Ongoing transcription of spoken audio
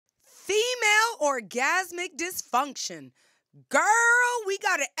orgasmic dysfunction. Girl, we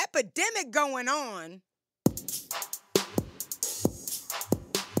got an epidemic going on.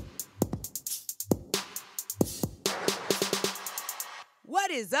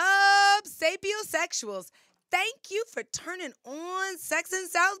 What is up, sapiosexuals? Thank you for turning on Sex in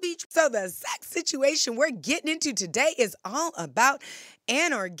South Beach. So the sex situation we're getting into today is all about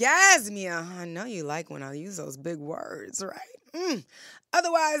anorgasmia. I know you like when I use those big words, right?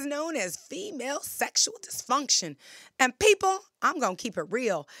 Otherwise known as female sexual dysfunction. And people, I'm going to keep it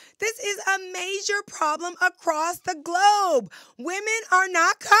real. This is a major problem across the globe. Women are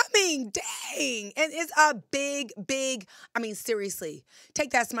not coming. Dang. And it's a big, seriously,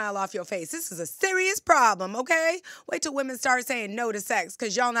 take that smile off your face. This is a serious problem, okay? Wait till women start saying no to sex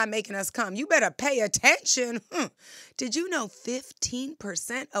because y'all not making us come. You better pay attention. Did you know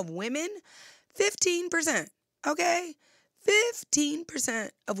 15% of women, 15%, okay? 15%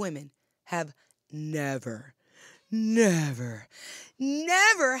 of women have never had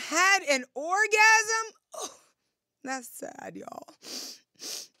an orgasm? Oh, that's sad, y'all.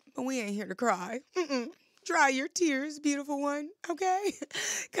 But we ain't here to cry. Dry your tears, beautiful one, okay?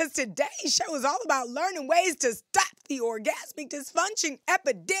 Because today's show is all about learning ways to stop the orgasmic dysfunction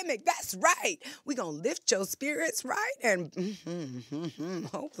epidemic. That's right. We're going to lift your spirits, right? And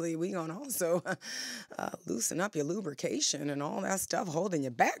hopefully we're going to also loosen up your lubrication and all that stuff holding you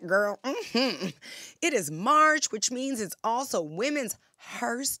back, girl. It is March, which means it's also Women's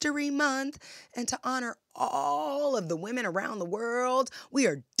Herstory Month. And to honor all of the women around the world, we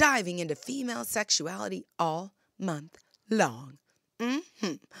are diving into female sexuality all month long.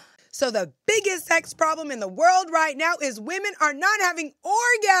 So the biggest sex problem in the world right now is women are not having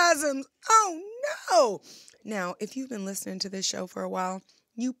orgasms. Oh, no. Now, if you've been listening to this show for a while,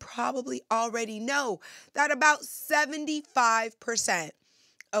 you probably already know that about 75%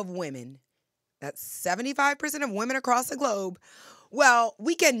 of women, that's 75% of women across the globe, well,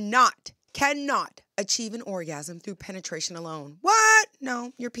 we cannot achieve an orgasm through penetration alone. What?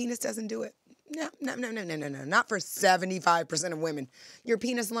 No, your penis doesn't do it. No. Not for 75% of women. Your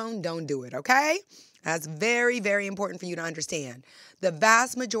penis alone don't do it, okay? That's very, very important for you to understand. The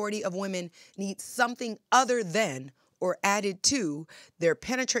vast majority of women need something other than or added to their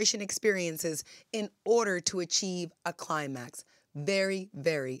penetration experiences in order to achieve a climax. Very,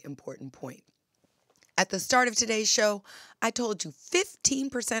 very important point. At the start of today's show, I told you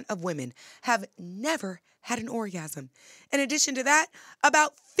 15% of women have never had an orgasm. In addition to that,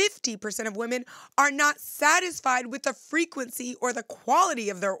 about 50% of women are not satisfied with the frequency or the quality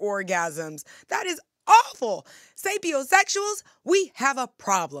of their orgasms. That is awful. Sapiosexuals, we have a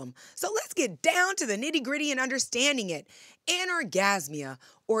problem. So let's get down to the nitty-gritty and understanding it. Anorgasmia,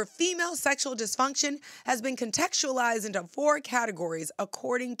 or female sexual dysfunction, has been contextualized into 4 categories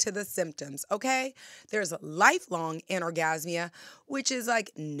according to the symptoms, okay? There's lifelong anorgasmia, which is like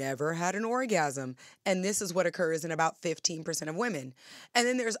never had an orgasm, and this is what occurs in about 15% of women. And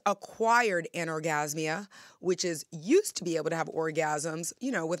then there's acquired anorgasmia, which is used to be able to have orgasms.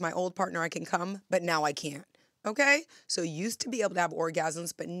 You know, with my old partner I can come, but now I can't, okay? So used to be able to have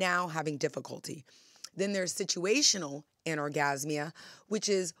orgasms, but now having difficulty. Then there's situational anorgasmia, which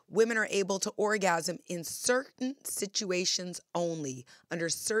is women are able to orgasm in certain situations only, under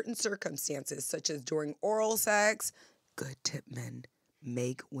certain circumstances, such as during oral sex. Good tip, men.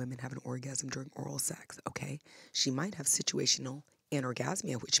 Make women have an orgasm during oral sex, okay? She might have situational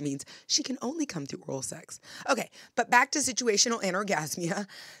anorgasmia, which means she can only come through oral sex. Okay, but back to situational anorgasmia.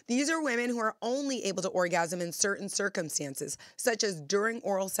 These are women who are only able to orgasm in certain circumstances, such as during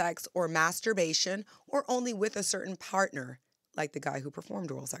oral sex or masturbation, or only with a certain partner, like the guy who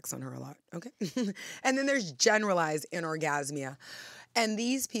performed oral sex on her a lot, okay? And then there's generalized anorgasmia. And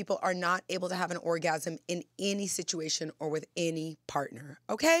these people are not able to have an orgasm in any situation or with any partner,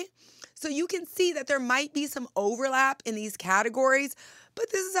 okay? So you can see that there might be some overlap in these categories,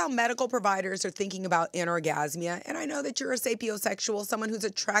 but this is how medical providers are thinking about anorgasmia. And I know that you're a sapiosexual, someone who's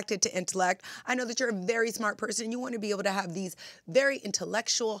attracted to intellect. I know that you're a very smart person. You want to be able to have these very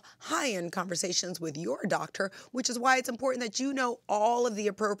intellectual, high-end conversations with your doctor, which is why it's important that you know all of the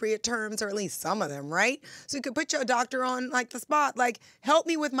appropriate terms, or at least some of them, right? So you could put your doctor on like the spot, like, help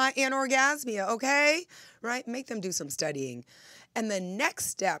me with my anorgasmia, okay? Right? Make them do some studying. And the next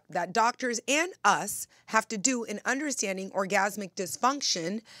step that doctors and us have to do in understanding orgasmic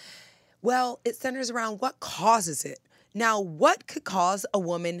dysfunction, well, it centers around what causes it. Now, what could cause a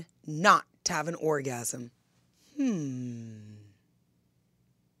woman not to have an orgasm?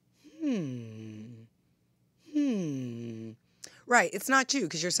 Right, it's not you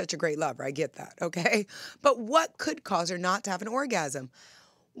because you're such a great lover. I get that, okay? But what could cause her not to have an orgasm?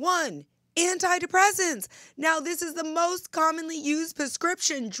 One, Antidepressants. Now, this is the most commonly used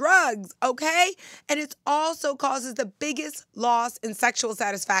prescription drugs, okay? And it also causes the biggest loss in sexual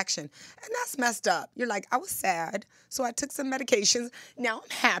satisfaction. And that's messed up. You're like, I was sad, so I took some medications. Now I'm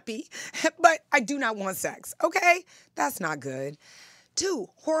happy, but I do not want sex, okay? That's not good. 2,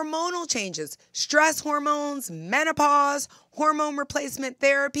 hormonal changes, stress hormones, menopause, hormone replacement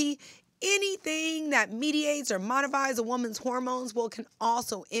therapy. Anything that mediates or modifies a woman's hormones can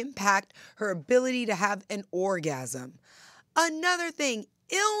also impact her ability to have an orgasm. Another thing,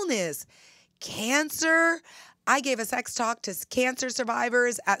 illness, cancer. I gave a sex talk to cancer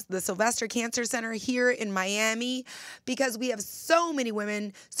survivors at the Sylvester Cancer Center here in Miami because we have so many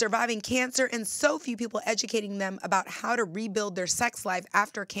women surviving cancer and so few people educating them about how to rebuild their sex life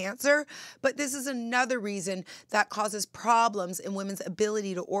after cancer. But this is another reason that causes problems in women's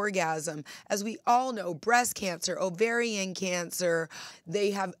ability to orgasm. As we all know, breast cancer, ovarian cancer,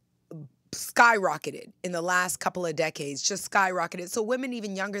 they have skyrocketed in the last couple of decades, just skyrocketed. So women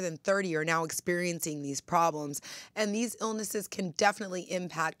even younger than 30 are now experiencing these problems. And these illnesses can definitely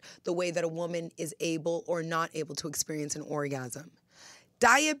impact the way that a woman is able or not able to experience an orgasm.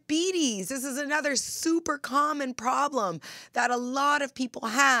 Diabetes. This is another super common problem that a lot of people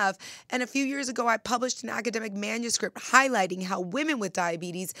have. And a few years ago, I published an academic manuscript highlighting how women with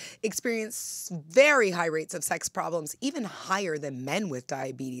diabetes experience very high rates of sex problems, even higher than men with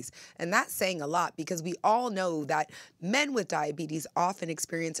diabetes. And that's saying a lot because we all know that men with diabetes often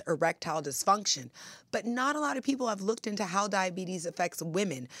experience erectile dysfunction. But not a lot of people have looked into how diabetes affects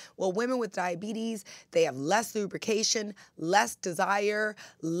women. Well, women with diabetes, they have less lubrication, less desire,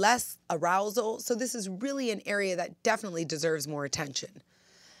 less arousal. So this is really an area that definitely deserves more attention.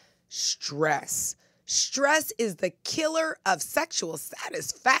 Stress. Stress is the killer of sexual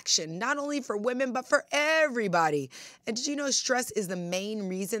satisfaction, not only for women, but for everybody. And did you know stress is the main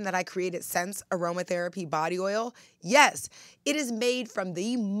reason that I created Sense Aromatherapy Body Oil? Yes, it is made from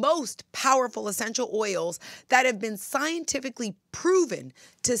the most powerful essential oils that have been scientifically proven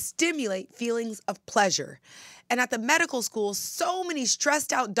to stimulate feelings of pleasure. And at the medical school, so many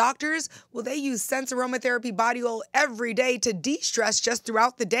stressed out doctors, they use Sense Aromatherapy Body Oil every day to de-stress just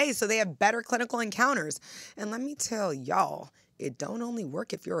throughout the day so they have better clinical encounters. And let me tell y'all, it don't only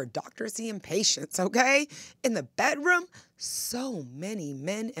work if you're a doctor seeing patients, okay? In the bedroom, so many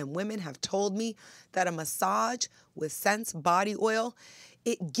men and women have told me that a massage with Sense Body Oil,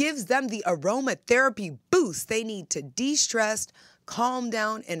 it gives them the aromatherapy boost they need to de-stress, calm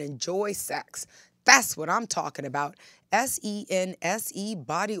down, and enjoy sex. That's what I'm talking about.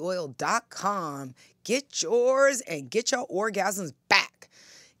 SENSEbodyoil.com. Get yours and get your orgasms back.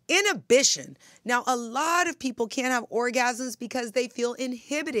 Inhibition. Now, a lot of people can't have orgasms because they feel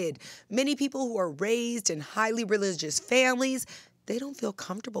inhibited. Many people who are raised in highly religious families, they don't feel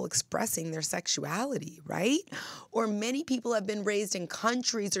comfortable expressing their sexuality, right? Or many people have been raised in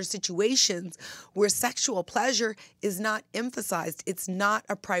countries or situations where sexual pleasure is not emphasized. It's not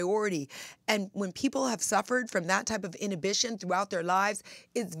a priority. And when people have suffered from that type of inhibition throughout their lives,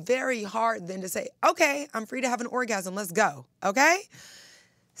 it's very hard then to say, okay, I'm free to have an orgasm. Let's go, okay?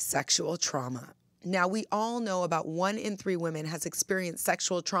 Sexual trauma. Now, we all know about 1 in 3 women has experienced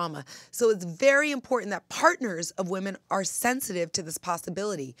sexual trauma, so it's very important that partners of women are sensitive to this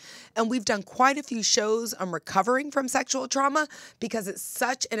possibility. And we've done quite a few shows on recovering from sexual trauma because it's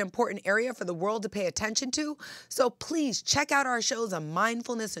such an important area for the world to pay attention to. So please check out our shows on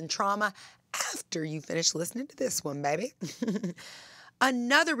mindfulness and trauma after you finish listening to this one, baby.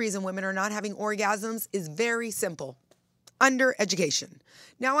 Another reason women are not having orgasms is very simple. Undereducation.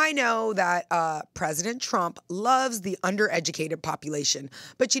 Now, I know that President Trump loves the undereducated population,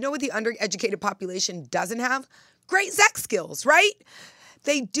 but you know what the undereducated population doesn't have? Great sex skills, right?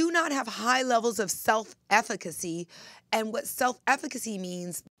 They do not have high levels of self-efficacy, and what self-efficacy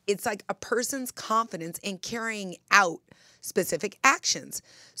means, it's like a person's confidence in carrying out specific actions.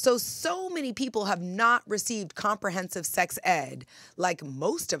 So many people have not received comprehensive sex ed. Like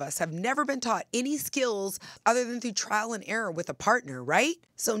most of us have never been taught any skills other than through trial and error with a partner, right?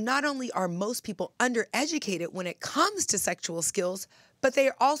 So not only are most people undereducated when it comes to sexual skills, but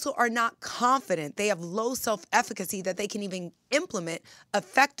they also are not confident. They have low self-efficacy that they can even implement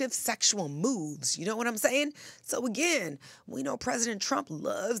effective sexual moves. You know what I'm saying? So again, we know President Trump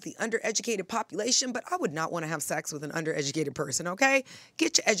loves the undereducated population, but I would not want to have sex with an undereducated person, okay?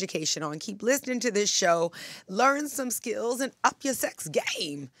 Get your education on. Keep listening to this show. Learn some skills and up your sex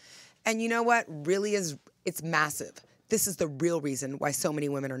game. And you know what? Really it's massive. This is the real reason why so many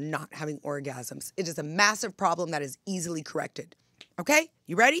women are not having orgasms. It is a massive problem that is easily corrected. Okay,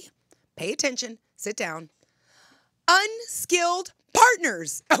 you ready? Pay attention. Sit down. Unskilled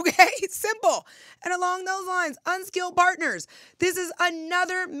partners, okay? Simple. And along those lines, unskilled partners. This is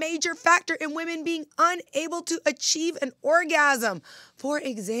another major factor in women being unable to achieve an orgasm. For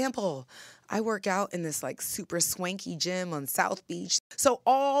example, I work out in this like super swanky gym on South Beach. So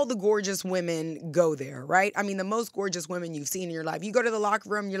all the gorgeous women go there, right? I mean, the most gorgeous women you've seen in your life. You go to the locker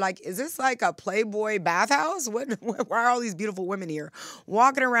room, you're like, is this like a Playboy bathhouse? Why are all these beautiful women here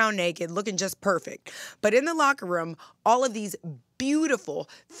walking around naked, looking just perfect? But in the locker room, all of these beautiful,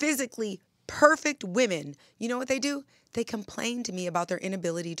 physically perfect women, you know what they do? They complain to me about their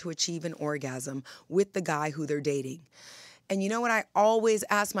inability to achieve an orgasm with the guy who they're dating. And you know what I always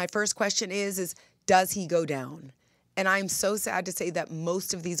ask? My first question is does he go down? And I'm so sad to say that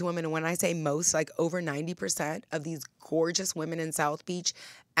most of these women, and when I say most, like over 90% of these gorgeous women in South Beach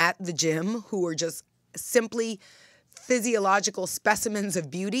at the gym who are just simply physiological specimens of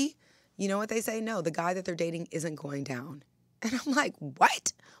beauty, you know what they say? No, the guy that they're dating isn't going down. And I'm like,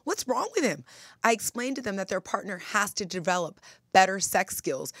 what? What's wrong with him? I explained to them that their partner has to develop better sex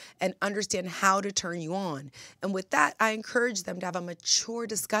skills and understand how to turn you on. And with that, I encourage them to have a mature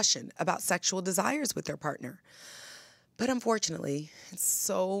discussion about sexual desires with their partner. But unfortunately, it's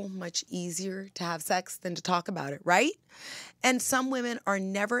so much easier to have sex than to talk about it, right? And some women are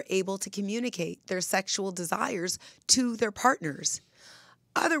never able to communicate their sexual desires to their partners.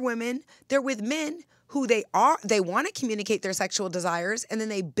 Other women, they're with men who they want to communicate their sexual desires, and then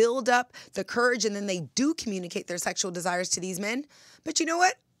they build up the courage, and then they do communicate their sexual desires to these men. But you know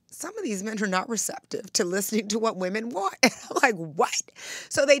what? Some of these men are not receptive to listening to what women want. And I'm like, what?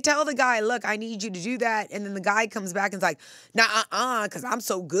 So they tell the guy, look, I need you to do that. And then the guy comes back and's like, nah, because I'm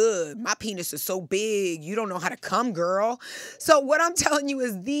so good. My penis is so big. You don't know how to come, girl. So what I'm telling you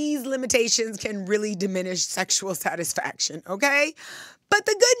is these limitations can really diminish sexual satisfaction, okay? But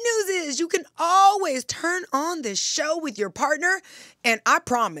the good news is you can always turn on this show with your partner. And I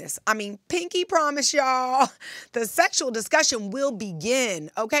promise, pinky promise, y'all, the sexual discussion will begin,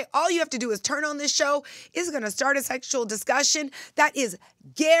 okay? All you have to do is turn on this show. It's going to start a sexual discussion that is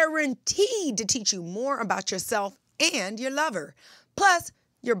guaranteed to teach you more about yourself and your lover. Plus,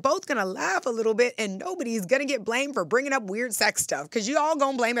 you're both going to laugh a little bit and nobody's going to get blamed for bringing up weird sex stuff because you all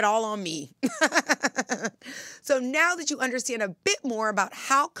going to blame it all on me. So now that you understand a bit more about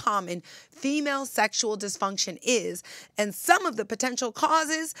how common female sexual dysfunction is and some of the potential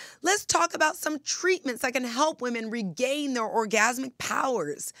causes, let's talk about some treatments that can help women regain their orgasmic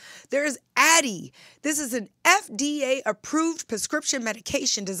powers. There's Addy. This is an FDA-approved prescription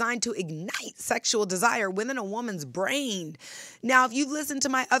medication designed to ignite sexual desire within a woman's brain. Now, if you've listened to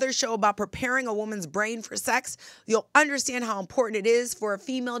my other show about preparing a woman's brain for sex, you'll understand how important it is for a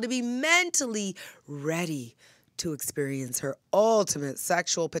female to be mentally ready to experience her ultimate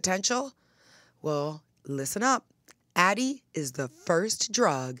sexual potential. Well, listen up. Addy is the first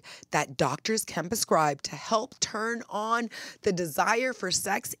drug that doctors can prescribe to help turn on the desire for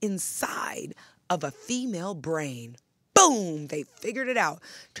sex inside of a female brain. Boom! They figured it out.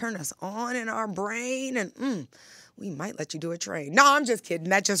 Turn us on in our brain and we might let you do a train. No, I'm just kidding.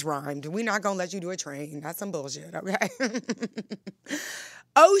 That just rhymed. We're not going to let you do a train. That's some bullshit, okay?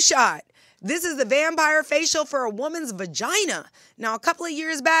 O-Shot. This is the vampire facial for a woman's vagina. Now, a couple of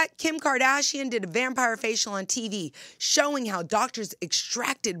years back, Kim Kardashian did a vampire facial on TV showing how doctors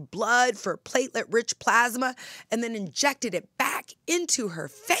extracted blood for platelet-rich plasma and then injected it back into her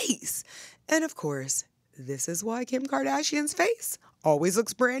face. And of course, this is why Kim Kardashian's face always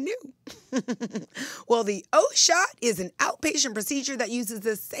looks brand new. Well, the O-Shot is an outpatient procedure that uses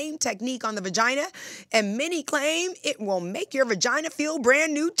the same technique on the vagina, and many claim it will make your vagina feel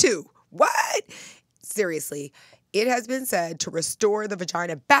brand new too. What? Seriously, it has been said to restore the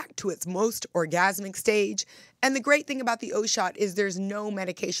vagina back to its most orgasmic stage. And the great thing about the O-Shot is there's no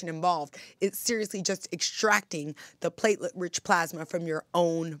medication involved. It's seriously just extracting the platelet-rich plasma from your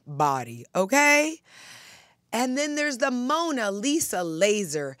own body, okay? And then there's the Mona Lisa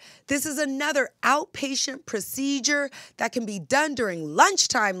laser. This is another outpatient procedure that can be done during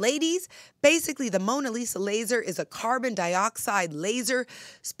lunchtime, ladies. Basically, the Mona Lisa laser is a carbon dioxide laser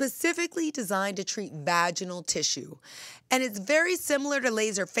specifically designed to treat vaginal tissue. And it's very similar to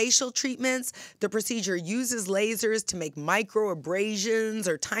laser facial treatments. The procedure uses lasers to make microabrasions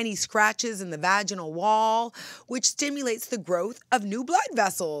or tiny scratches in the vaginal wall, which stimulates the growth of new blood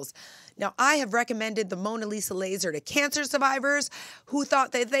vessels. Now, I have recommended the Mona Lisa laser to cancer survivors who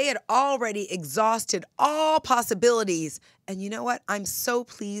thought that they had already exhausted all possibilities. And you know what? I'm so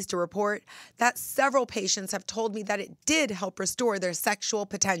pleased to report that several patients have told me that it did help restore their sexual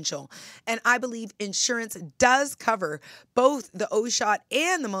potential. And I believe insurance does cover both the O-Shot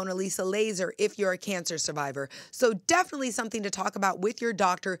and the Mona Lisa laser if you're a cancer survivor. So definitely something to talk about with your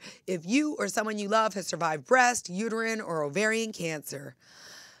doctor if you or someone you love has survived breast, uterine, or ovarian cancer.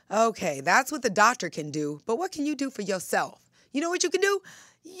 Okay, that's what the doctor can do, but what can you do for yourself? You know what you can do?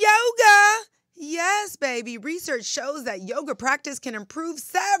 Yoga! Yes, baby. Research shows that yoga practice can improve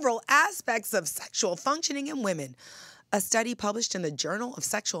several aspects of sexual functioning in women. A study published in the Journal of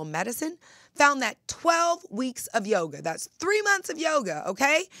Sexual Medicine found that 12 weeks of yoga, that's 3 months of yoga,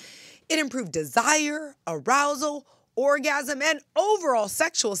 okay? It improved desire, arousal, orgasm, and overall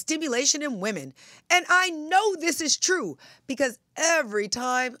sexual stimulation in women. And I know this is true because every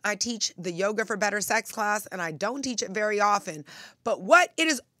time I teach the Yoga for Better Sex class, and I don't teach it very often, but what? It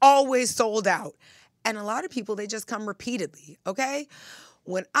is always sold out. And a lot of people, they just come repeatedly, okay?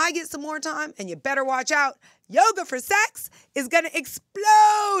 When I get some more time, and you better watch out, Yoga for Sex is going to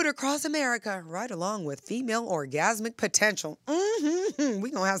explode across America, right along with female orgasmic potential. We're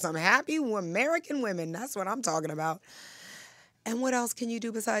going to have some happy American women. That's what I'm talking about. And what else can you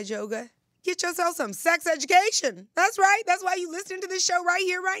do besides yoga? Get yourself some sex education. That's right. That's why you're listening to this show right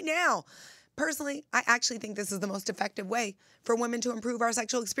here, right now. Personally, I actually think this is the most effective way for women to improve our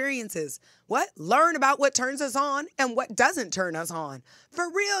sexual experiences. What? Learn about what turns us on and what doesn't turn us on. For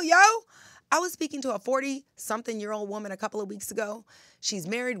real, yo. I was speaking to a 40-something-year-old woman a couple of weeks ago. She's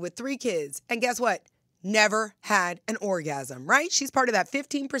married with 3 kids. And guess what? Never had an orgasm, right? She's part of that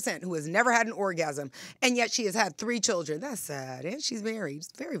 15% who has never had an orgasm. And yet she has had 3 children. That's sad. And she's married.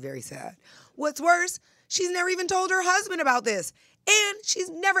 It's very, very sad. What's worse, she's never even told her husband about this. And she's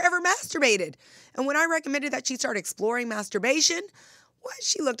never, ever masturbated. And when I recommended that she start exploring masturbation,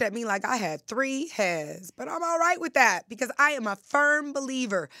 she looked at me like I had 3 heads. But I'm all right with that because I am a firm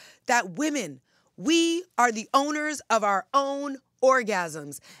believer that women, we are the owners of our own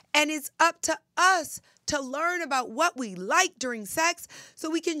orgasms. And it's up to us to learn about what we like during sex so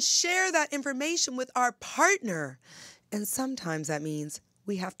we can share that information with our partner. And sometimes that means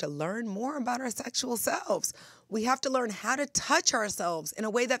we have to learn more about our sexual selves. We have to learn how to touch ourselves in a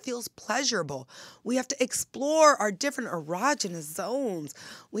way that feels pleasurable. We have to explore our different erogenous zones.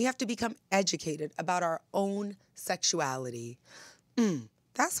 We have to become educated about our own sexuality.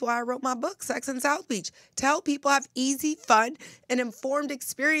 That's why I wrote my book, Sex in South Beach, to help people have easy, fun, and informed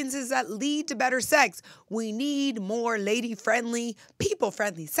experiences that lead to better sex. We need more lady-friendly,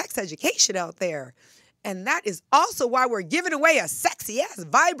 people-friendly sex education out there. And that is also why we're giving away a sexy-ass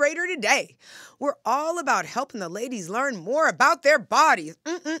vibrator today. We're all about helping the ladies learn more about their bodies.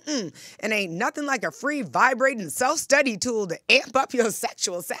 And ain't nothing like a free vibrating self-study tool to amp up your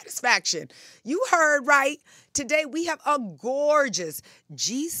sexual satisfaction. You heard right. Today we have a gorgeous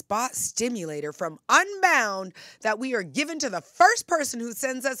G-spot stimulator from Unbound that we are giving to the first person who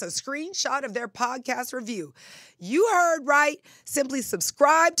sends us a screenshot of their podcast review. You heard right. Simply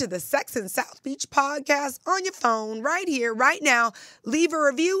subscribe to the Sex in South Beach podcast on your phone right here, right now. Leave a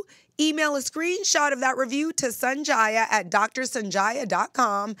review. Email a screenshot of that review to Sonjia at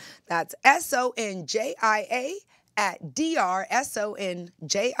drsonjia.com. That's Sonjia at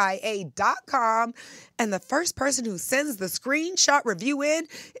drsonjia.com. And the first person who sends the screenshot review in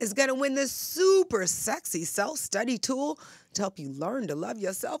is going to win this super sexy self-study tool to help you learn to love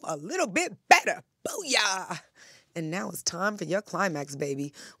yourself a little bit better. Booyah! And now it's time for your climax,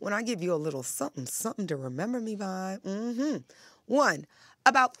 baby, when I give you a little something, something to remember me by. 1,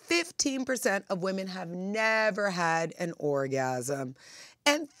 about 15% of women have never had an orgasm.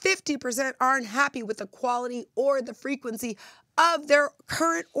 And 50% aren't happy with the quality or the frequency of their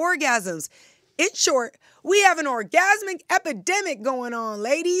current orgasms. In short, we have an orgasmic epidemic going on,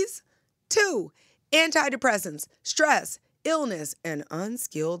 ladies. 2, antidepressants, stress, illness, and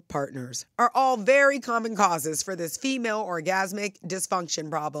unskilled partners are all very common causes for this female orgasmic dysfunction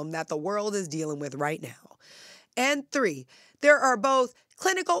problem that the world is dealing with right now. And 3, there are both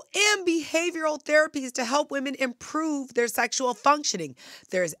clinical and behavioral therapies to help women improve their sexual functioning.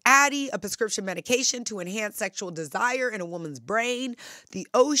 There's Addyi, a prescription medication to enhance sexual desire in a woman's brain. The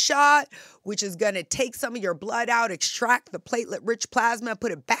O-Shot, which is going to take some of your blood out, extract the platelet-rich plasma,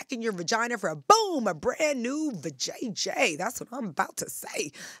 put it back in your vagina for a brand new vajayjay. That's what I'm about to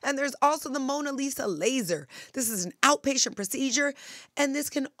say. And there's also the Mona Lisa laser. This is an outpatient procedure, and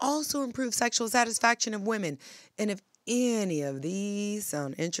this can also improve sexual satisfaction of women. And if any of these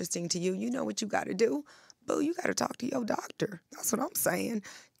sound interesting to you, you know what you got to do. Boo, you got to talk to your doctor. That's what I'm saying.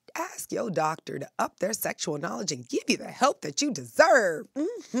 Ask your doctor to up their sexual knowledge and give you the help that you deserve.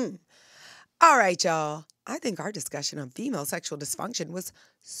 All right, y'all. I think our discussion on female sexual dysfunction was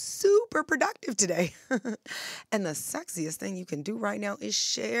super productive today. And the sexiest thing you can do right now is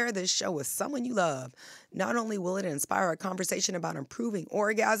share this show with someone you love. Not only will it inspire a conversation about improving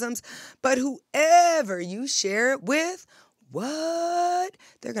orgasms, but whoever you share it with,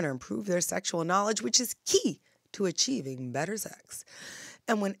 they're going to improve their sexual knowledge, which is key to achieving better sex.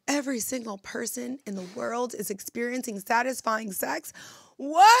 And when every single person in the world is experiencing satisfying sex,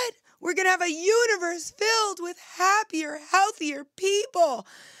 we're going to have a universe filled with happier, healthier people.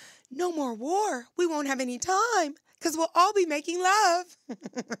 No more war. We won't have any time because we'll all be making love.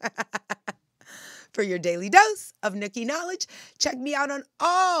 For your daily dose of Nookie knowledge, check me out on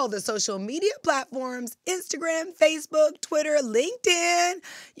all the social media platforms, Instagram, Facebook, Twitter, LinkedIn.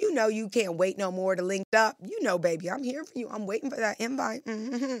 You know you can't wait no more to link up. You know, baby, I'm here for you. I'm waiting for that invite.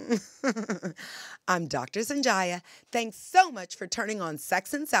 I'm Dr. Sonjia. Thanks so much for turning on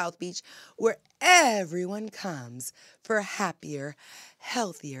Sex in South Beach, where everyone comes for happier,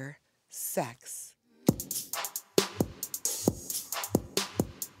 healthier sex.